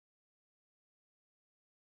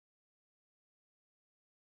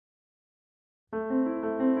Our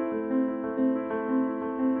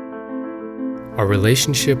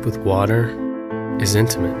relationship with water is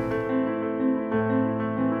intimate,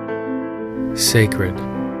 sacred,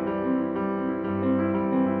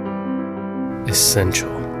 essential.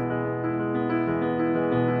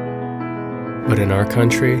 But in our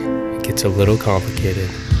country, it gets a little complicated.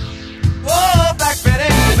 Oh, Black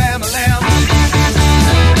Betty, lamb, lamb.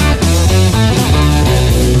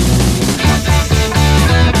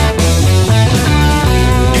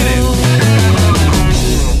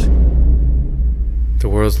 The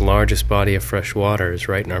world's largest body of fresh water is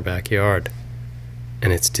right in our backyard,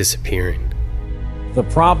 and it's disappearing. The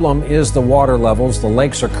problem is the water levels. The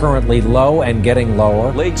lakes are currently low and getting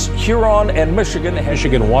lower. Lakes Huron and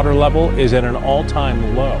Michigan water level is at an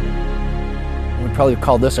all-time low. We'd probably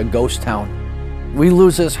call this a ghost town. We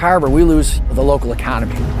lose this harbor, we lose the local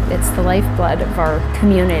economy. It's the lifeblood of our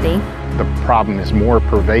community. The problem is more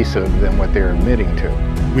pervasive than what they're admitting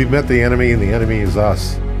to. We've met the enemy, and the enemy is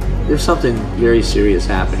us. There's something very serious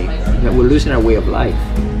happening, that we're losing our way of life.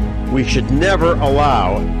 We should never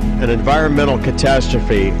allow an environmental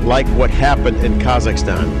catastrophe like what happened in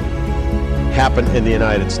Kazakhstan happen in the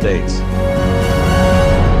United States.